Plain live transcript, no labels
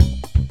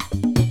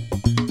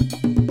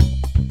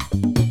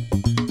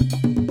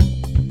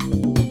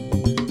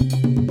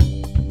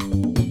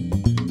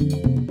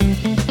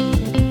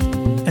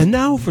And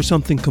now for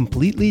something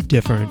completely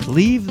different.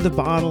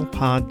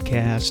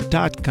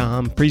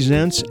 LeaveTheBottlePodcast.com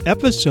presents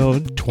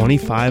episode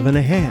 25 and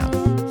a half.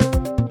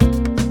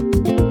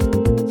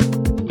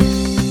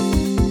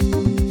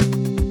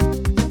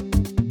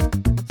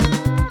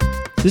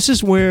 This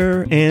is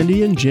where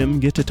Andy and Jim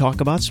get to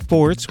talk about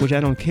sports, which I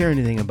don't care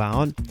anything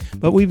about,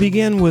 but we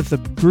begin with a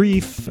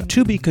brief,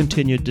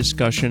 to-be-continued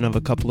discussion of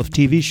a couple of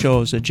TV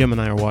shows that Jim and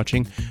I are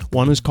watching.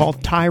 One is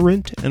called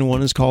Tyrant, and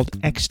one is called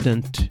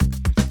Extant.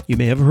 You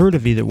may have heard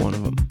of either one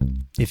of them.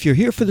 If you're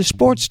here for the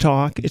sports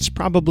talk, it's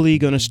probably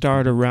going to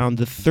start around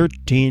the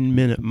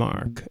 13-minute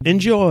mark.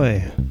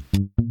 Enjoy!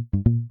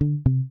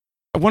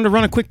 I wanted to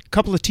run a quick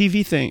couple of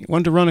TV things. I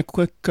wanted to run a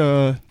quick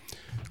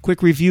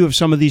review of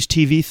some of these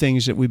TV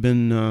things that we've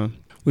been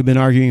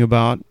arguing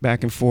about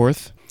back and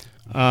forth.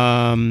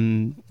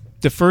 The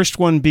first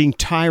one being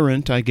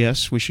Tyrant, I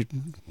guess. We should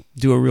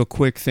do a real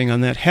quick thing on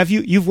that.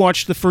 You've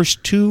watched the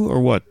first two or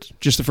what?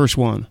 Just the first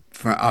one?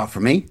 For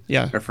me?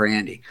 Yeah. Or for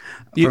Andy?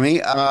 For me?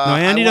 No,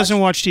 Andy doesn't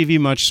watch TV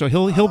much, so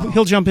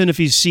he'll jump in if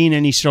he's seen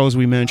any shows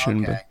we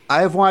mentioned. Okay.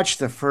 I've watched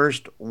the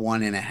first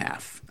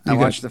 1.5. I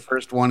watched the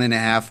first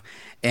 1.5,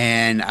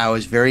 and I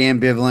was very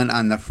ambivalent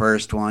on the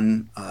first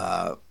one.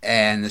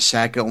 And the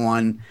second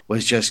one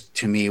was just,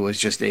 to me, it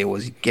was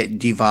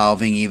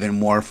devolving even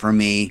more for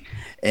me.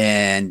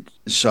 And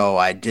so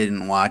I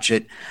didn't watch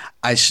it.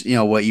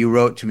 What you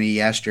wrote to me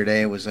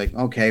yesterday was like,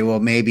 okay, well,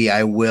 maybe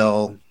I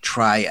will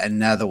try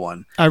another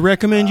one. I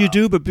recommend you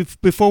do, but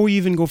before we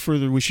even go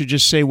further, we should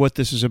just say what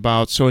this is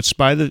about. So it's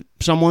by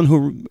someone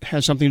who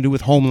has something to do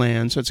with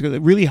Homeland. So it's got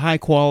really high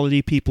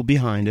quality people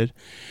behind it.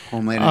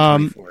 Homeland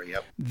and 24,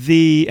 yep.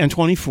 And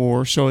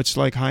 24, so it's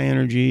like high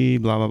energy,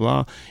 blah, blah,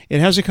 blah. It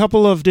has a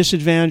couple of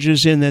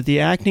disadvantages in that the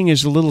acting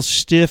is a little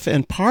stiff,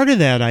 and part of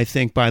that, I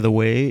think, by the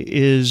way,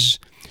 is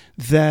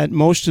that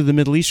most of the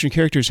Middle Eastern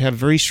characters have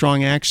very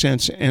strong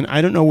accents, and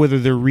I don't know whether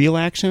they're real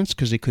accents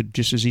because they could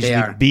just as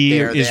easily be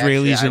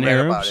Israelis and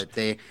Arabs.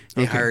 They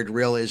hired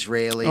real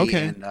Israeli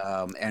and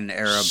Arab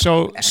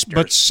actors.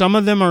 But some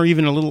of them are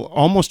even a little,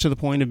 almost to the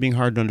point of being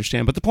hard to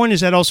understand. But the point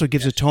is that also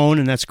gives a tone,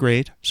 and that's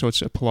great, so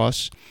it's a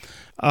plus.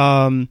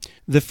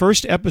 The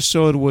first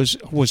episode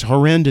was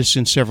horrendous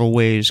in several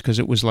ways because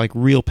it was like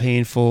real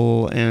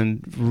painful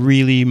and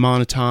really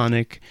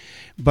monotonic,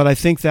 but I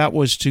think that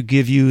was to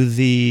give you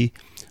the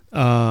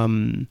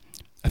tone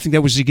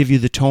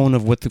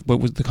of what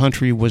the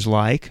country was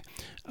like.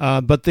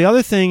 But the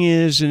other thing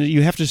is, and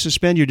you have to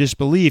suspend your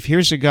disbelief,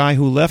 here's a guy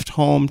who left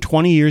home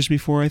 20 years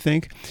before, I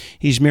think.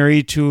 He's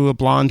married to a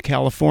blonde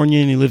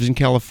Californian. He lives in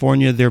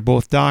California. They're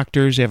both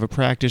doctors. They have a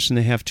practice, and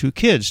they have two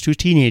kids, two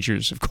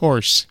teenagers, of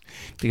course,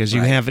 because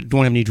you don't have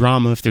any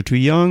drama if they're too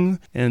young,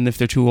 and if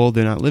they're too old,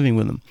 they're not living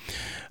with them.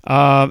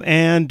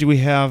 And we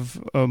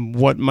have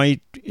what might,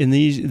 in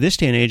this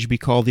day and age, be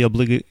called the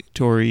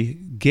obligatory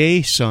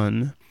gay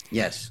son.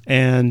 Yes.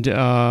 And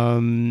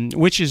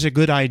which is a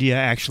good idea,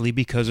 actually,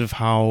 because of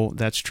how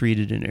that's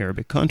treated in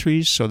Arabic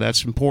countries. So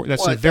that's important.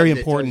 That's very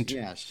important.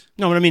 Yes.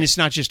 No, but I mean, it's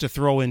not just a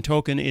throw-in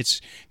token. It's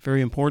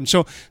very important.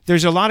 So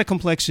there's a lot of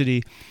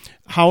complexity.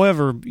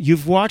 However,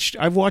 I've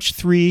watched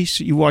 3,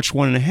 so you watched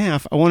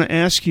 1.5. I want to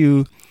ask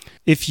you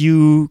if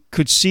you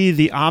could see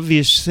the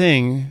obvious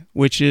thing,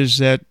 which is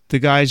that the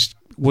guy's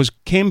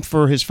came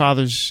for his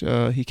father's.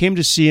 He came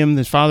to see him.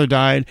 His father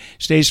died.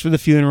 Stays for the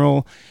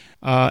funeral.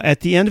 At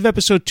the end of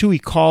episode 2, he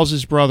calls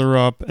his brother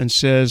up and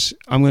says,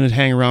 "I'm going to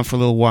hang around for a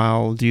little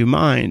while. Do you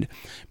mind?"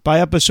 By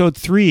episode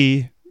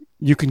 3,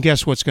 you can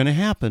guess what's going to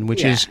happen,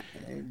 which is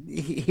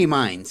he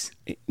minds.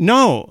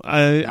 No,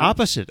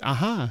 opposite.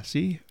 Aha!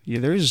 See,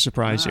 there is a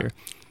surprise here.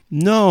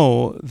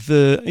 No,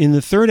 in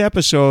the third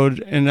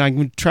episode, and I'm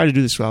going to try to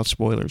do this without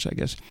spoilers, I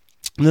guess.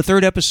 In the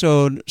third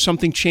episode,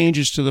 something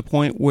changes to the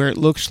point where it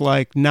looks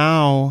like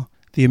now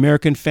the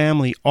American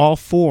family, all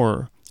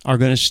 4, are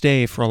going to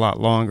stay for a lot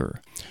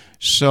longer.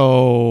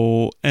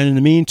 So, and in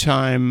the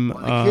meantime,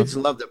 the kids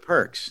love the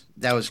perks.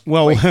 That was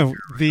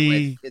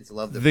the kids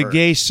love the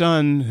gay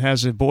son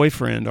has a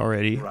boyfriend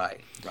already, right,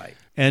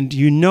 and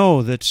you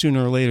know that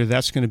sooner or later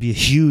that's going to be a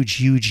huge,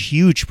 huge,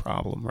 huge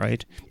problem,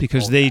 right?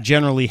 Because they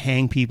generally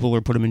hang people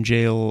or put them in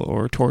jail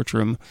or torture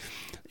them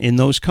in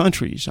those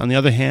countries. On the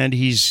other hand,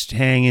 he's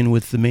hanging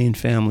with the main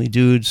family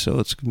dude, so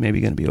it's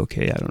maybe going to be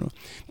okay. I don't know,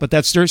 but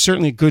there's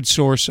certainly a good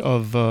source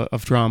of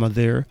drama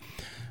there.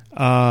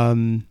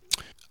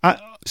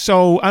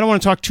 So I don't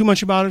want to talk too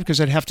much about it because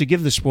I'd have to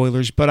give the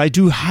spoilers, but I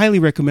do highly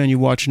recommend you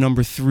watch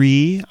number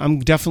 3. I'm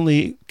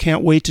definitely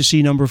can't wait to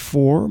see number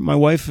 4. My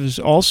wife is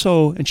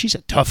also, and she's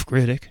a tough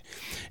critic,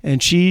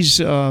 and she's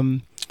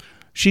kind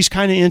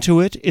of into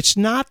it. It's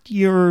not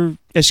your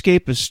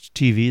escapist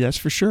TV, that's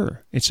for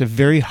sure. It's a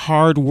very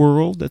hard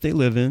world that they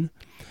live in.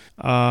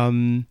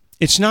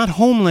 It's not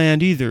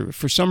Homeland either.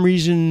 For some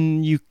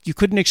reason, you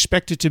couldn't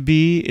expect it to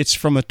be. It's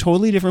from a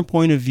totally different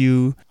point of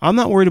view. I'm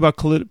not worried about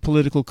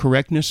political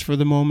correctness for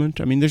the moment.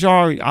 I mean, there's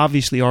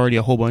obviously already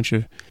a whole bunch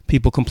of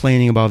people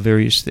complaining about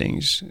various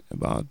things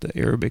about the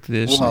Arabic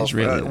this and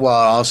Israeli. Well,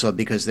 also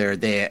because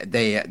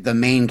the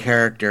main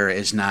character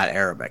is not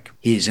Arabic.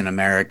 He's an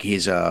American.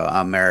 He's a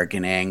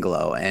American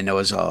Anglo, and there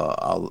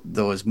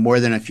was more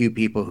than a few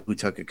people who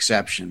took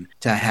exception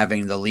to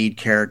having the lead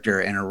character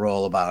in a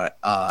role about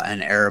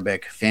an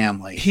Arabic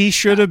family. He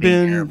should have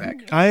been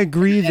Arabic. I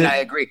agree. And I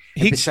agree.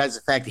 Besides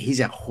the fact that he's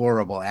a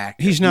horrible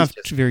actor, he's not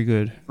very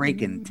good.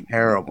 Freaking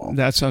terrible.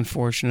 That's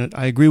unfortunate.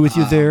 I agree with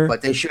you there.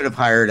 But they should have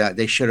hired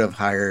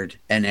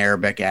an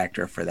Arabic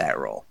actor for that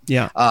role.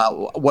 Yeah.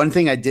 One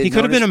thing I did. He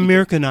could have been an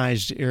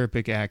Americanized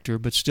Arabic actor,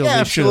 but still. Yeah,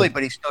 absolutely.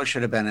 But he still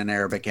should have been an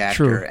Arabic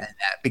actor. True. And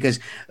because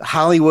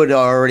Hollywood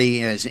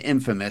already is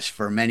infamous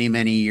for many,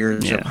 many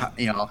years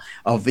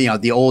of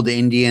the old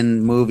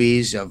Indian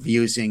movies of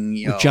using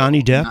with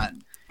Johnny Depp.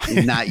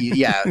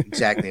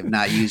 Exactly. Of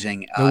not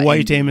using the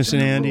white Amos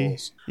and Andy.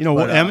 Rules.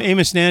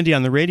 Amos and Andy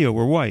on the radio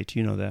were white.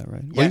 You know that,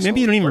 right? Well, yes,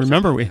 maybe you don't even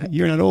remember.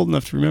 You're not old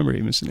enough to remember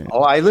Amos and Andy.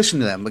 Oh, I listen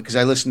to them because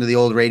I listen to the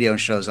old radio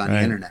shows on the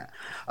internet.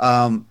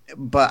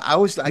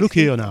 But look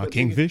here now,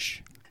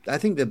 Kingfish. I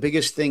think the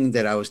biggest thing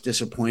that I was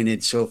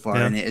disappointed so far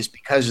in it is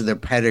because of the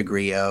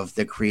pedigree of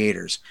the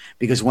creators.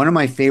 Because one of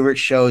my favorite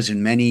shows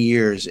in many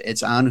years,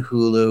 it's on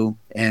Hulu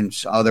and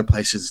other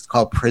places. It's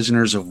called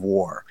Prisoners of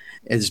War.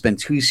 It's been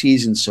 2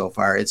 seasons so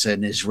far. It's the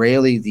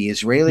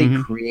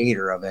Israeli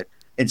creator of it.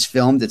 It's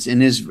filmed. It's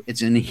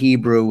in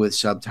Hebrew with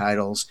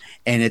subtitles,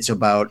 and it's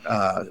about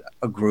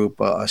a group,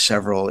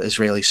 several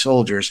Israeli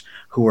soldiers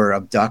who were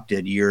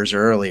abducted years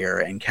earlier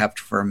and kept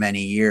for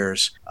many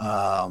years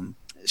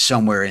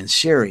somewhere in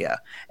Syria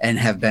and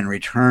have been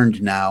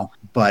returned now.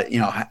 But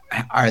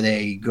are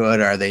they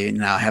good? Are they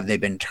now? Have they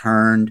been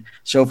turned?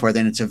 So forth.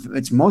 And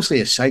it's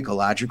mostly a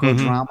psychological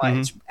drama.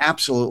 It's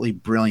absolutely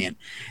brilliant.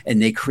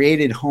 And they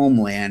created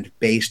Homeland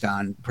based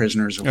on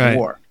Prisoners of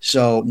War.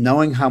 So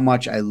knowing how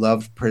much I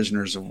love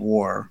Prisoners of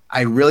War,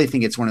 I really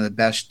think it's one of the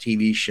best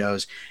TV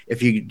shows.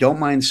 If you don't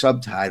mind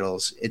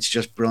subtitles, it's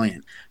just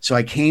brilliant. So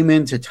I came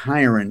into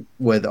Tyrant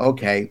with,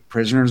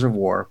 Prisoners of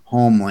War,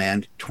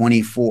 Homeland,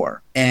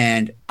 24.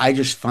 And I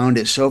just found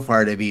it so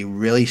far to be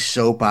really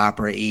soap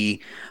opera-y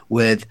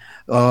with,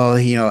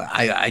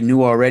 I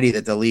knew already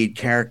that the lead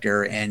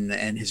character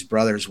and his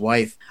brother's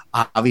wife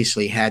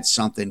obviously had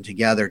something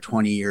together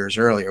 20 years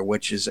earlier,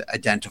 which is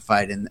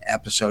identified in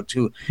episode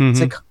 2. It's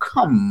like,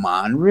 come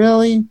on,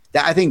 really?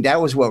 I think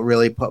that was what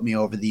really put me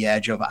over the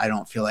edge of I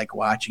don't feel like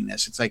watching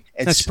this. It's like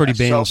that's pretty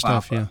banal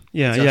stuff. Opera.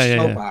 Yeah,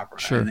 soap opera,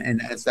 sure.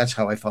 And that's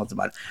how I felt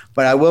about it.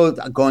 But I will,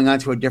 going on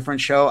to a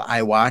different show,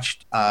 I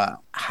watched,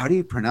 how do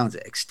you pronounce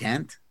it?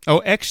 Extant?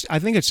 Oh, I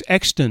think it's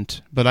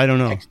Extant, but I don't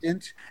know.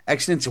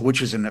 Extant,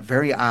 which is a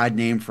very odd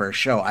name for a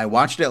show. I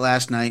watched it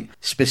last night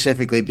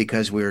specifically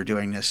because we were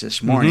doing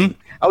this morning.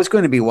 I was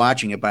going to be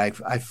watching it,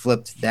 but I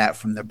flipped that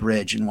from the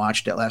bridge and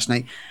watched it last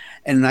night.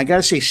 And I got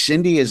to say,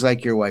 Cindy is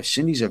like your wife.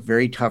 Cindy's a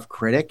very tough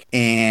critic.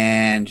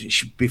 And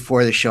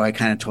before the show, I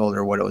kind of told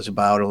her what it was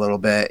about a little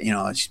bit.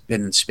 She's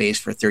been in space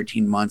for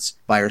 13 months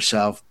by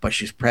herself, but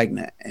she's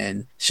pregnant.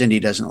 And Cindy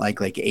doesn't like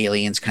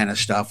aliens kind of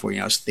stuff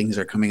where, things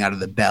are coming out of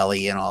the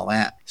belly and all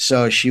that.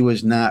 So she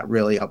was not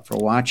really up for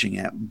watching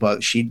it,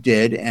 but she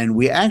did. And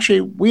we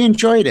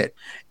enjoyed it.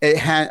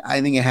 I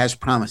think it has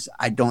promise.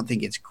 I don't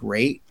think it's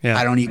great. Yeah.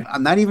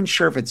 I'm not even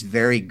sure if it's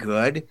very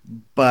good,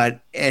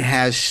 but it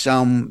has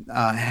some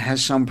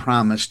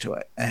promise to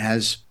it. It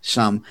has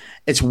some.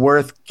 It's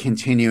worth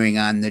continuing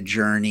on the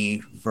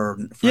journey for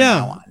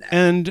now on.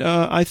 And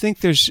I think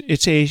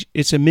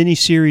it's a mini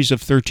series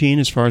of 13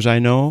 as far as I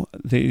know.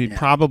 They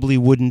probably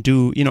wouldn't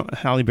do.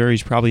 Halle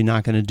Berry's probably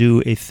not going to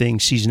do a thing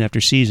season after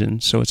season,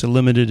 so it's a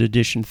limited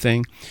edition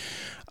thing.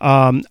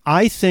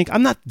 I think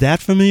I'm not that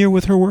familiar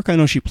with her work. I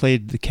know she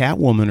played the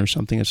Catwoman or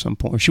something at some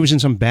point. Or she was in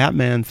some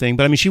Batman thing,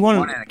 but I mean, she won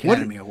an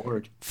Academy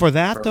Award for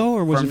that, though,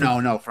 or was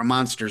it for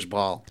Monsters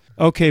Ball?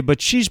 Okay,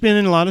 but she's been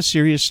in a lot of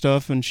serious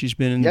stuff, and she's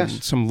been in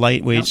some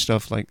lightweight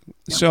stuff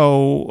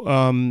So.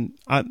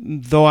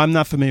 Though I'm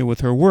not familiar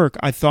with her work,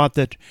 I thought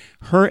that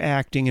her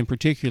acting in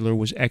particular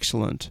was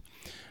excellent.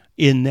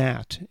 In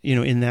that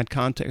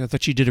context, I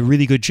thought she did a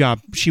really good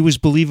job. She was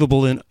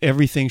believable in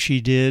everything she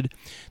did.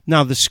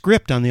 Now, the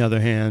script, on the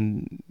other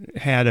hand,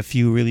 had a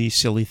few really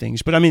silly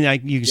things. But I mean,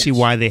 you can see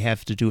why they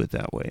have to do it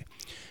that way.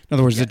 In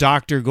other words, the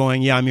doctor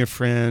going, "Yeah, I'm your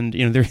friend."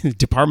 They're in the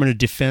Department of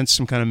Defense,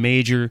 some kind of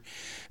major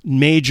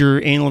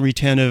anal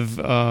retentive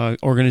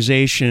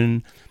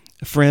organization.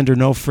 Friend or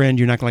no friend,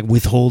 you're not going to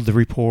withhold the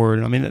report.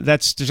 I mean,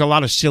 there's a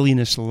lot of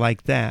silliness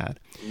like that.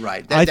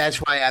 Right.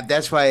 That's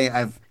why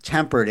I've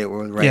tempered it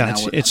with now.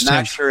 I'm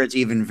not sure it's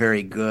even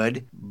very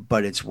good,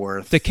 but it's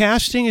worth. The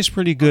casting is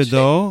pretty good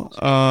though,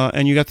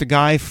 and you got the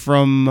guy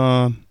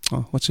from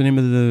what's the name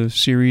of the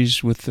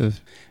series with the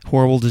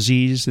horrible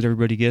disease that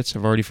everybody gets?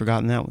 I've already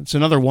forgotten that one. It's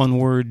another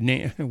one-word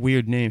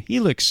weird name.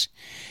 Helix,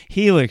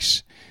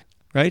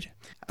 right?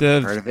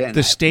 Heard of it,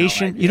 the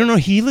station. You don't know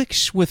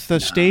Helix with the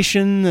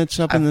station that's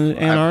up in the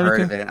Antarctica? I've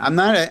heard of it. I'm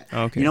not a.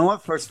 Okay. You know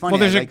what? It's funny.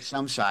 Well, I like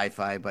some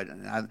sci-fi, but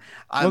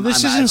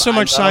this isn't so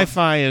much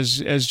sci-fi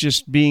as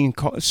just being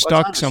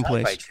stuck it's on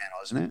someplace. the Sci-Fi Channel,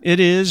 isn't it? It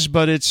is,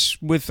 but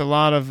it's with a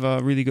lot of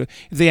really good.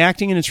 The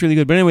acting in it's really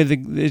good. But anyway,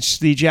 it's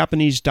the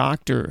Japanese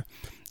doctor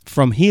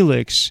from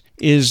Helix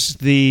is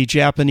the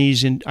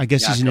Japanese, I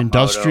guess he's an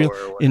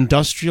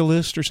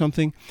industrialist or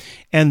something.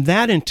 And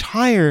that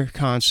entire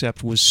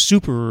concept was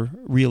super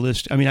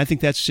realistic. I mean, I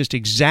think that's just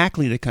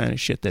exactly the kind of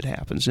shit that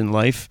happens in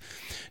life.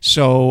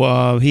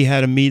 So he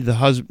had he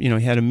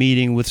had a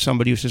meeting with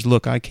somebody who says,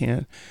 "Look, I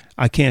can't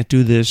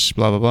do this,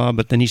 blah blah blah."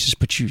 But then he says,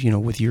 "But you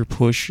with your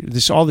push,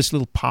 all this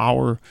little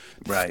power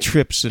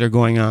trips that are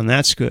going on,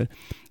 that's good."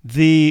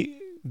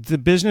 The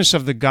business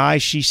of the guy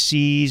she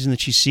sees and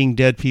that she's seeing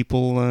dead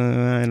people,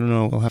 I don't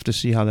know. We'll have to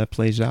see how that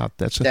plays out.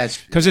 That's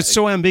because it's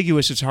so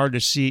ambiguous. It's hard to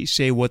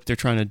say what they're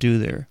trying to do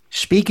there.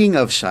 Speaking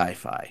of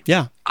sci-fi,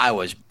 yeah, I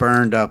was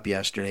burned up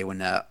yesterday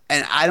and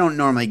I don't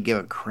normally give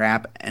a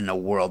crap in the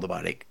world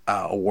about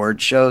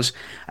award shows.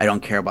 I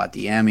don't care about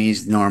the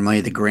Emmys,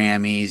 normally the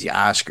Grammys, the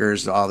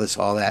Oscars,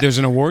 all that. There's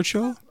an award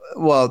show?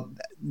 Well,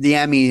 the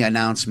Emmy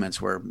announcements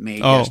were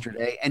made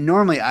yesterday, and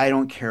normally I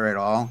don't care at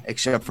all,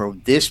 except for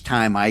this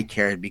time I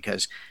cared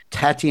because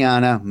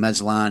Tatiana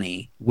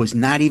Maslany was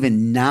not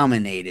even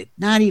nominated.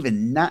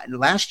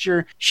 Last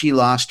year, she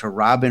lost to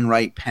Robin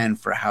Wright Penn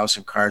for House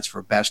of Cards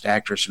for Best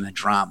Actress in a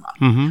Drama,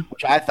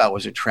 which I thought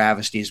was a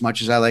travesty. As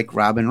much as I like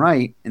Robin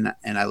Wright and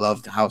I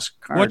loved House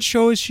of Cards. What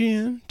show is she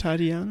in,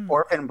 Tatiana?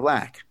 Orphan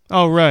Black.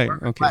 Oh, right.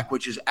 Okay. Black,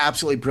 which is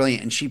absolutely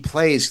brilliant. And she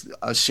plays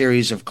a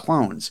series of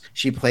clones.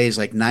 She plays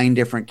like 9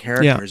 different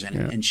characters in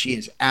it. And she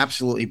is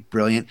absolutely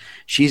brilliant.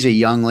 She's a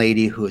young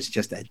lady who is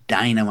just a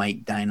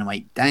dynamite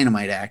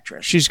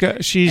actress.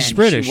 She's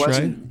British,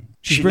 right?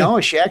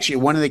 No, she actually,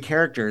 one of the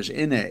characters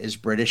in it is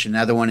British.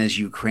 Another one is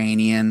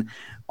Ukrainian.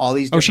 All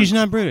these. She's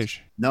not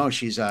British. No,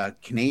 she's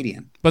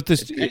Canadian. But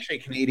it's actually a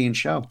Canadian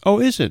show. Oh,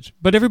 is it?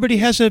 But everybody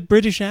has a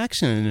British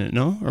accent in it,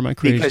 no? Or am I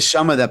crazy? Because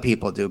some of the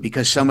people do.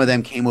 Because some of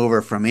them came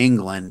over from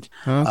England.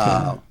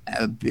 Okay.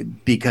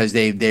 Because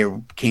they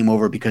came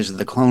over because of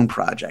the Clone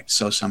Project.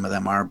 So some of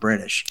them are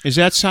British. Is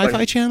that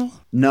Sci-Fi Channel?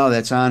 No,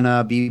 that's on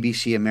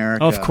BBC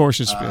America. Of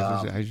course, it's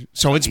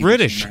so it's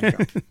British.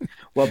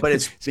 Well, but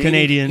it's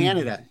Canadian,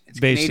 Canada. It's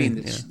Canadian.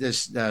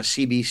 This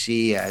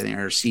CBC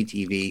or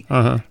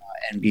CTV.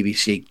 And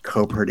BBC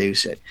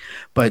co-produce it.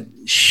 But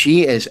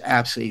she is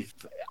absolutely,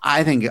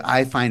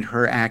 I find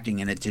her acting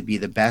in it to be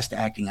the best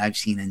acting I've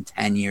seen in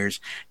 10 years,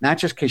 not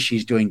just because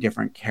she's doing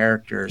different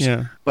characters,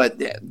 but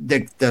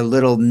the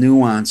little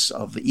nuance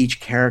of each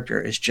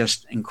character is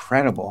just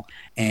incredible.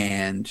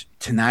 And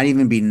to not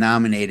even be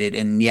nominated,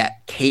 and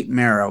yet Kate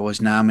Mara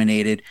was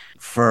nominated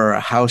for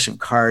House of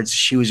Cards.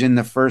 She was in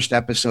the first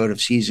episode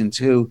of season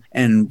 2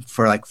 and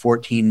for like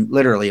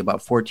literally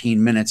about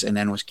 14 minutes and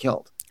then was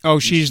killed. Oh,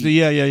 she's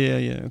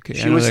Okay,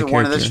 she was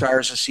one of the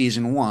stars of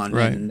season 1,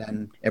 right. And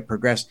then it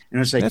progressed. And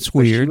it was like that's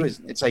weird.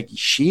 It's like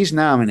she's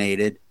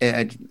nominated,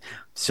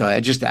 so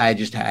I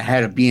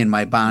had to be in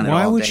my bonnet.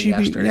 Why all would day she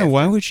yesterday. be?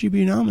 Why would she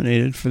be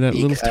nominated for that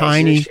little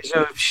tiny?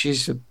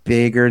 She's a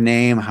bigger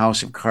name.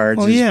 House of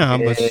Cards. Oh yeah,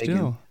 but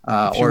still,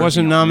 she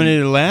wasn't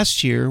nominated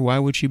last year. Why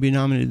would she be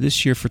nominated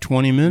this year for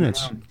 20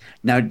 minutes?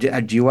 Now,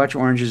 do you watch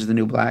Orange Is the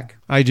New Black?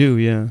 I do.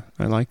 Yeah,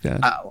 I like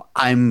that.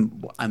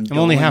 I'm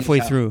only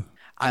halfway through.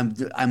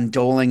 I'm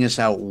doling us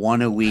out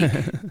once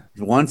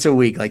a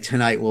week. Like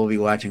tonight, we'll be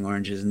watching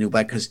Orange Is the New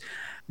Black because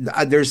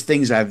there's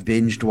things I've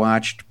binged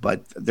watched,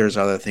 but there's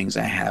other things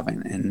I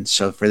haven't. And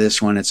so for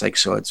this one, it's like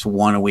it's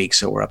one a week.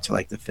 So we're up to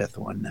like the 5th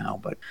one now.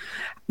 But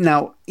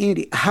now,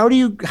 Andy, how do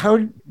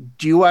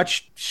you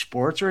watch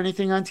sports or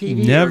anything on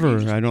TV?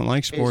 Never. I don't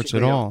like sports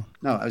at all.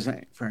 No, I was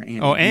for Andy.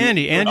 Oh,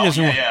 Andy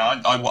doesn't.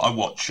 I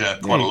watch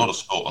quite a lot of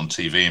sport on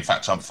TV. In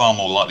fact, I'm far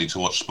more likely to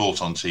watch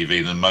sport on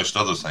TV than most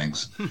other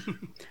things.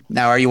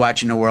 Now, are you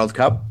watching the World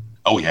Cup?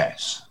 Oh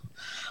yes,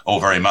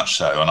 very much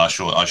so. And I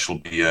shall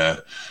be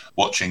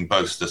watching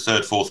both the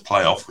third, fourth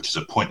playoff, which is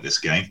a pointless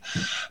game,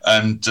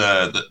 and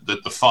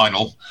the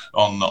final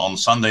on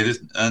Sunday,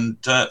 and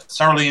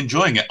thoroughly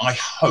enjoying it. I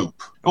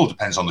hope. It all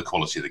depends on the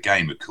quality of the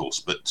game, of course,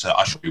 but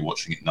I shall be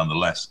watching it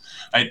nonetheless.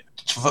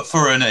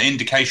 For an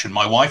indication,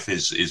 my wife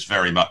is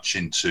very much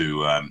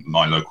into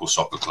my local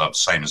soccer club,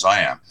 same as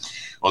I am,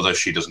 although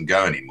she doesn't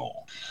go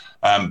anymore.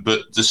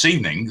 But this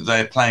evening,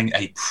 they're playing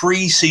a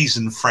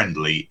pre-season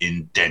friendly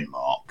in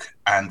Denmark,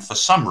 and for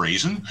some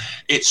reason,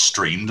 it's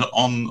streamed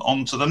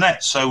onto the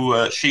net.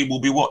 So she will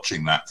be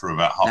watching that for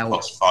about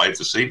 5:30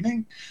 this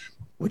evening.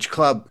 Which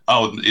club?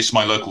 Oh, it's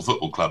my local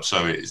football club.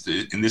 So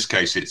in this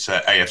case, it's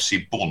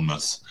AFC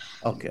Bournemouth.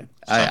 Okay,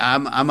 so.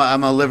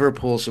 I'm a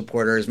Liverpool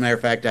supporter. As a matter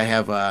of fact, I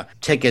have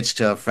tickets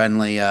to a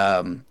friendly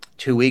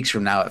 2 weeks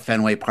from now at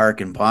Fenway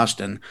Park in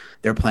Boston.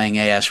 They're playing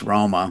AS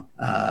Roma.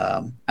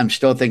 I'm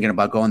still thinking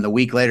about going. The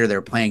week later,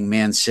 they're playing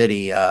Man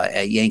City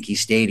at Yankee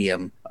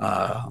Stadium.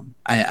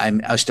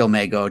 I still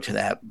may go to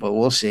that, but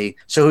we'll see.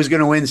 So who's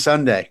going to win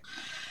Sunday?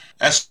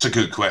 That's a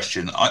good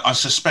question. I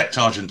suspect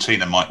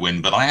Argentina might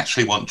win, but I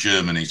actually want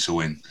Germany to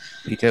win.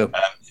 Me too.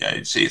 Yeah,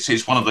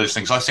 it's one of those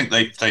things. I think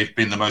they've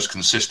been the most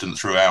consistent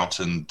throughout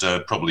and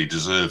probably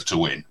deserve to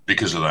win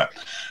because of that.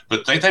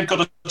 But they've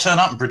got to turn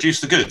up and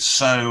produce the goods.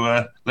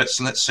 So let's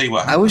see what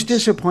happens. I was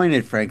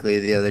disappointed, frankly,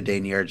 the other day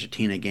in the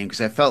Argentina game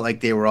because I felt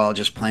like they were all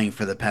just playing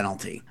for the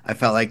penalty. I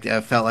felt like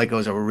it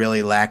was a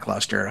really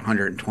lackluster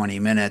 120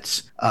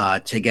 minutes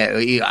to get.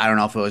 I don't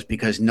know if it was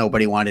because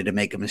nobody wanted to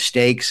make a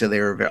mistake, so they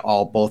were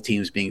both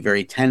teams being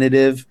very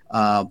tentative.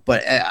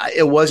 But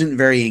it wasn't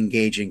very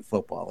engaging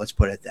football. Let's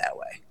put it that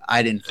way.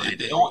 I didn't find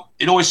it.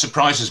 It always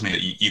surprises me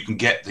that you can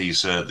get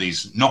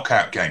these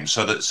knockout games.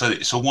 So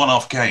it's a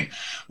one-off game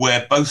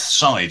where both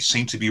sides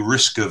seem to be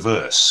risk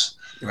averse.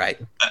 Right.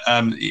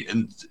 And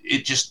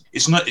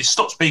it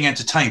stops being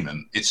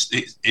entertainment.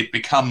 It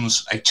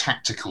becomes a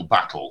tactical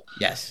battle.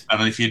 Yes.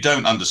 And if you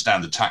don't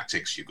understand the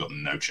tactics, you've got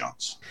no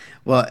chance.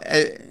 Well,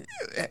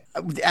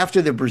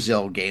 after the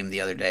Brazil game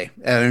the other day,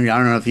 I don't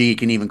know if you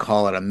can even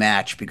call it a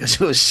match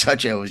because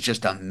it was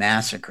just a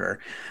massacre.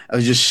 I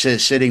was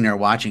just sitting there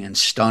watching in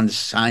stunned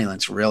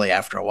silence, really,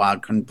 after a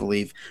while.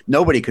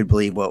 Nobody could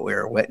believe what we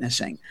were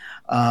witnessing.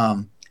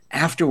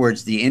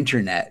 Afterwards, the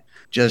internet,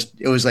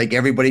 it was like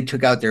everybody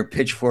took out their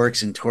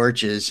pitchforks and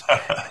torches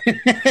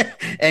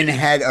and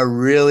had a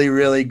really,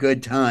 really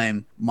good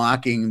time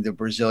mocking the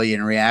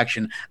Brazilian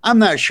reaction. I'm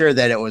not sure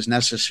that it was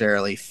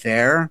necessarily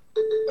fair,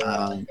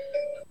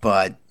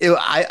 but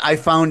I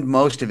found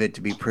most of it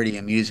to be pretty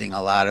amusing.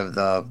 A lot of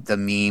the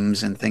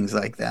memes and things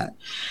like that.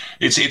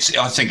 I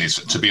think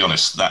to be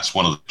honest, that's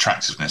one of the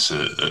attractiveness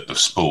of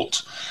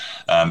sport.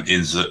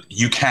 Is that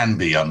you can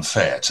be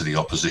unfair to the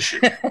opposition.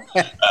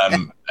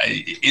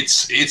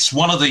 It's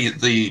one of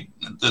the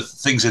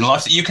things in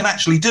life that you can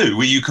actually do,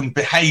 where you can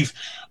behave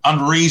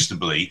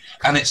unreasonably,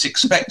 and it's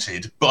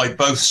expected by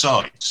both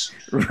sides.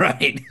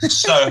 Right.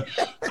 So,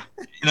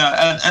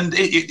 and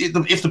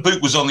if the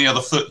boot was on the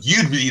other foot,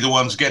 you'd be the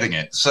ones getting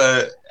it.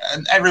 So,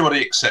 and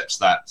everybody accepts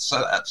that.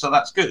 So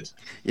that's good.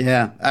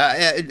 Yeah.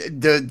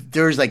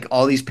 There's like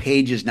all these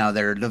pages now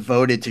that are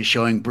devoted to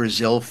showing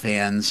Brazil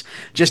fans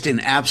just in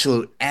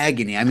absolute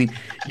agony. I mean,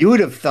 you would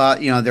have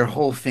thought, their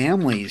whole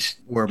families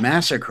were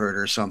massacred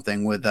or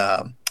something with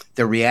the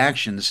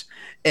reactions.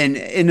 And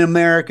in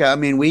America, I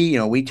mean,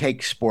 we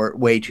take sport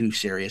way too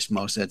serious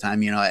most of the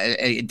time.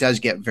 It does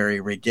get very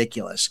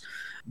ridiculous.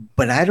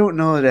 But I don't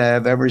know that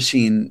I've ever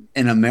seen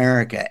in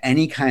America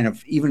any kind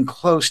of even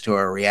close to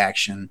a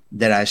reaction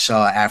that I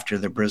saw after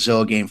the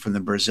Brazil game from the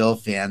Brazil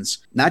fans,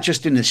 not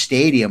just in the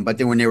stadium, but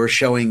then when they were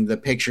showing the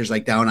pictures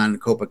like down on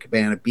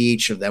Copacabana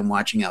Beach of them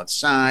watching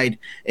outside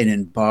and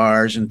in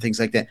bars and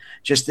things like that.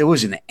 Just there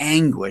was an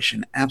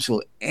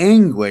absolute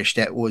anguish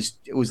it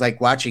was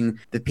like watching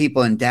the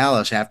people in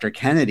Dallas after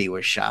Kennedy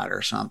was shot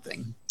or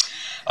something.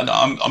 And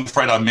I'm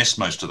afraid I missed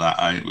most of that.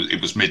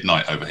 It was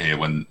midnight over here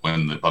when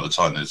by the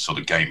time the sort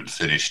of game had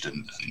finished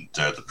and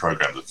the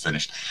program had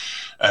finished,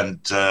 and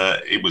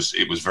it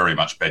was very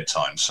much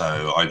bedtime.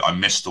 So I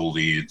missed all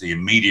the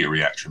immediate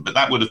reaction. But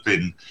that would have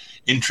been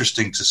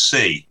interesting to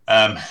see.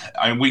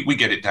 We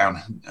get it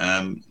down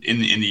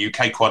in the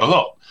UK quite a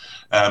lot.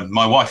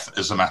 My wife,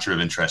 as a matter of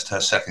interest, her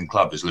second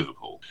club is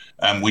Liverpool,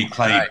 and we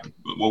played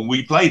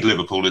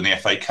Liverpool in the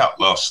FA Cup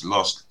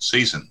last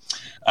season.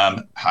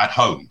 At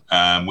home,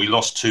 we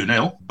lost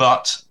 2-0,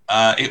 but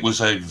it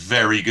was a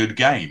very good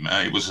game.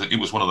 It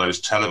was one of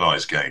those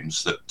televised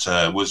games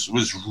that was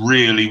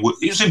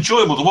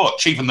enjoyable to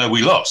watch, even though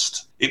we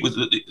lost.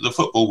 The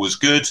football was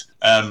good.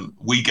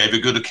 We gave a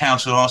good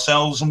account of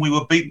ourselves, and we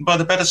were beaten by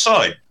the better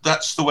side.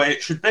 That's the way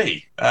it should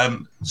be.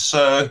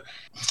 So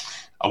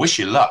I wish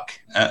you luck.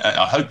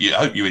 I hope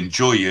you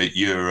enjoy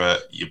your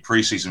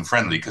pre-season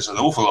friendly, because an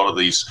awful lot of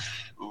these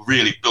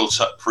really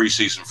built up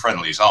preseason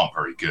friendlies aren't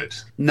very good.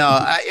 No,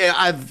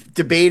 I've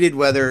debated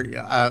whether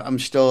I'm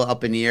still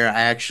up in the air.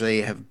 I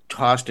actually have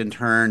tossed and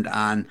turned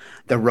on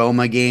the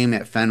Roma game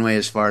at Fenway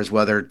as far as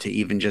whether to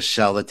even just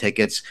sell the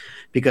tickets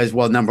because,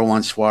 well, number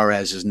one,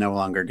 Suarez is no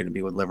longer going to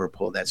be with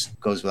Liverpool. That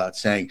goes without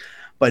saying.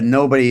 But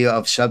nobody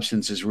of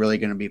substance is really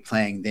going to be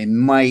playing. They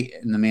might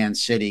in the Man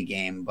City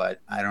game,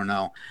 but I don't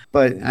know.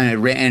 But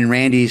and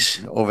Randy's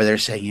over there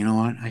saying, you know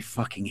what? I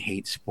fucking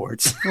hate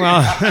sports.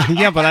 Well,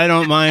 yeah, but I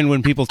don't mind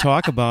when people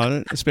talk about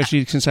it,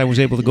 especially since I was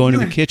able to go into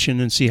the kitchen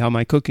and see how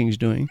my cooking's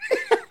doing.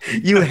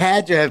 You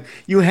had to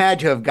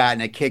have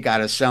gotten a kick out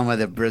of some of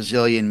the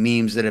Brazilian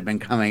memes that have been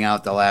coming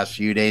out the last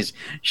few days,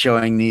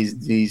 showing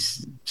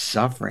these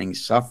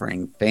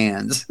suffering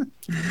fans.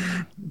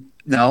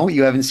 No,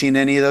 you haven't seen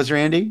any of those,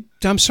 Randy?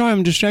 I'm sorry,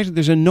 I'm distracted.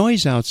 There's a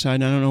noise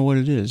outside. I don't know what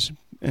it is.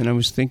 And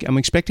I'm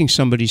expecting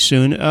somebody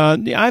soon.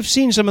 I've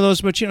seen some of those,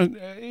 but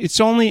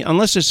it's only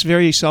unless it's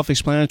very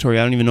self-explanatory.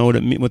 I don't even know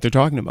what they're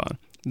talking about.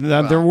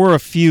 There were a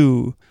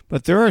few,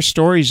 but there are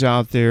stories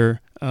out there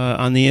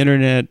on the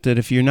internet that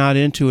if you're not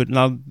into it,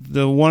 now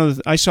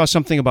I saw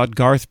something about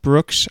Garth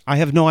Brooks. I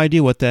have no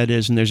idea what that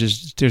is, and there's a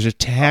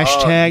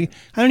hashtag.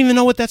 I don't even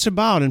know what that's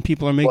about, and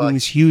people are making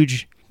these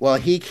huge Well,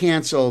 he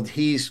canceled.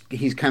 He's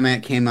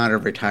came out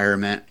of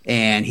retirement,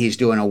 and he's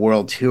doing a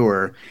world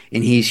tour,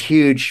 and he's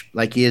huge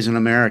like he is in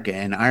America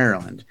and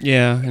Ireland.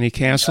 Yeah, and he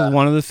canceled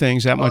one of the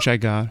things. That much I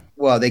got.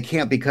 Well, they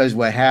can't, because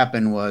what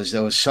happened was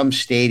there was some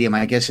stadium.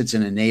 I guess it's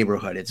in a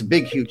neighborhood. It's a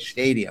big, huge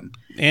stadium.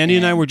 Andy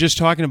and I were just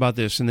talking about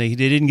this, and they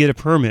didn't get a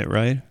permit,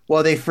 right?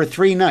 Well, for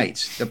 3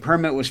 nights. The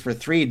permit was for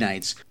 3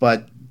 nights,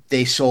 but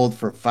they sold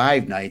for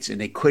 5 nights,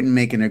 and they couldn't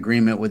make an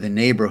agreement with the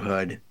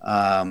neighborhood.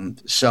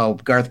 So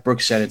Garth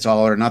Brooks said it's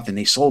all or nothing.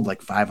 They sold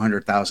like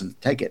 500,000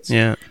 tickets.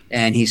 Yeah.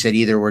 And he said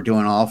either we're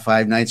doing all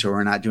 5 nights or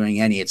we're not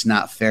doing any. It's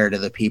not fair to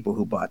the people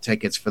who bought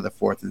tickets for the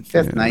 4th and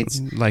 5th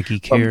nights. Like he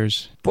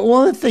cares. But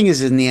well, the thing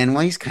is, in the end,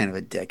 well, he's kind of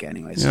a dick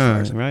anyways.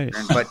 Right.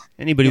 But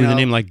anybody with a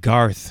name like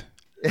Garth.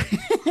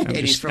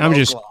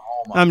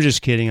 I'm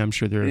just kidding. I'm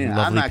sure they're lovely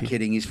I'm not people.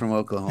 kidding. He's from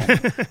Oklahoma.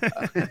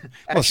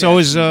 Well, so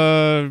is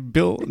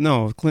Bill.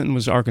 No, Clinton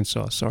was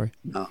Arkansas. Sorry.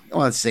 No,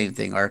 well, it's the same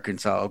thing.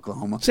 Arkansas,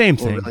 Oklahoma. Same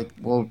thing.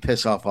 We'll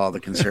piss off all the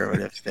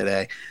conservatives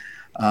today.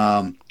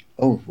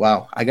 Oh,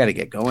 wow. I got to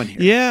get going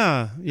here.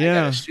 Yeah. I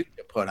got a suit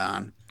to put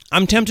on.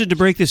 I'm tempted to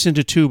break this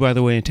into 2, by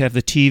the way, and to have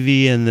the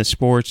TV and the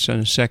sports on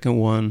a second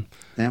one.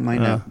 That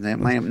might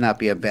not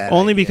be a bad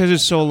only idea. Because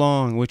it's so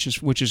long, which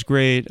is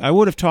great. I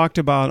would have talked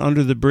about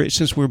Under the Bridge,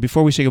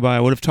 before we say goodbye, I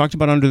would have talked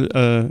about Under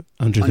the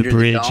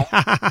Bridge.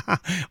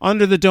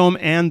 Under the Dome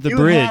and the Bridge.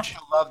 You have to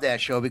love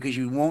that show because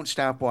you won't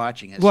stop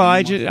watching it. Well,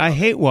 I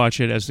hate watch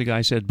it, as the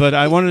guy said. But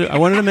I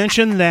wanted to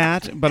mention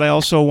that, but I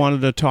also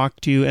wanted to talk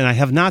to you, and I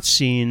have not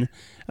seen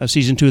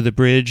season 2 of The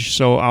Bridge,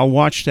 so I'll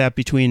watch that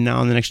between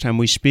now and the next time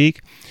we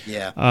speak.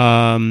 Yeah.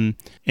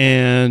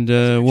 And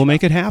we'll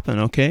make it happen,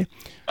 okay?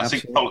 I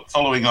think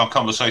following our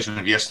conversation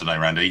of yesterday,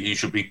 Randy, you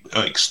should be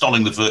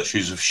extolling the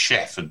virtues of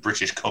Chef and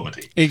British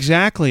comedy.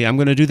 Exactly. I'm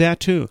going to do that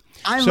too.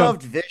 I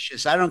loved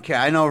Vicious. I don't care.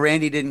 I know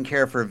Randy didn't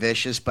care for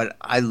Vicious, but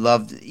I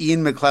loved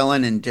Ian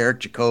McKellen and Derek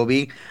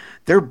Jacobi.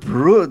 They're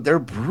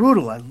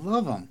brutal. I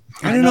love them.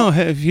 I don't know.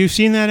 Have you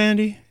seen that,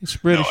 Andy? It's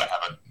British. No, I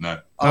haven't. No.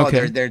 Oh,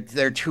 okay.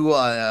 they're two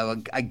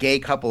a gay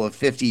couple of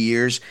 50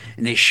 years,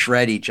 and they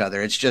shred each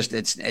other. It's just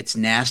it's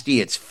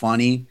nasty. It's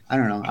funny. I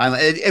don't know.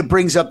 It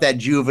brings up that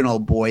juvenile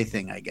boy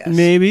thing, I guess.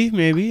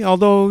 Maybe.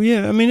 Although,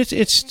 yeah, I mean,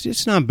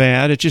 it's not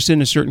bad. It's just in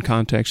a certain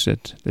context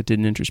that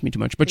didn't interest me too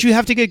much. But you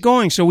have to get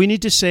going, so we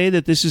need to say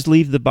that this is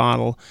Leave the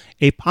Bottle,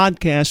 a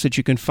podcast that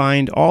you can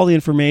find all the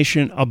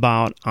information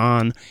about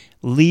on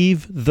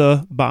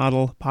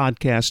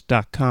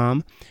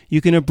leavethebottlepodcast.com.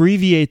 You can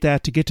abbreviate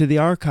that to get to the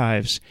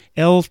archives,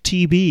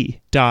 ltb.re.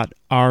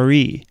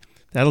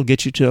 That'll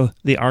get you to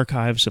the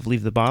archives of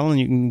Leave the Bottle, and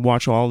you can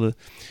watch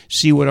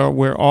see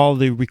where all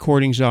the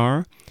recordings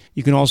are.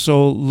 You can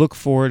also look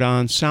for it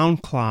on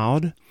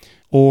SoundCloud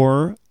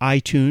or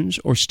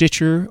iTunes or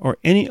Stitcher or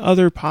any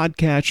other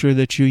podcatcher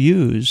that you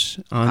use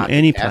on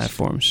any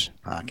platforms.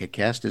 Pocket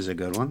Cast is a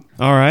good one.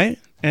 All right.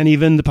 And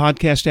even the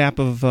podcast app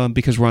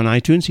because we're on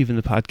iTunes, even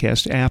the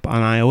podcast app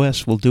on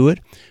iOS will do it.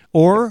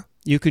 Or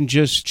you can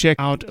just check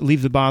out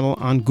Leave the Bottle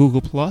on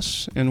Google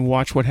Plus and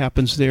watch what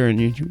happens there,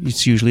 and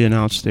it's usually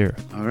announced there.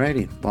 All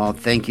righty. Well,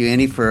 thank you,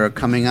 Andy, for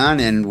coming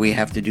on, and we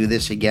have to do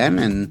this again.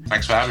 And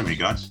thanks for having me,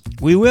 guys.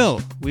 We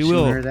will.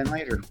 Sooner than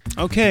later.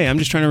 Okay, I'm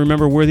just trying to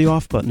remember where the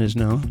off button is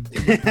now.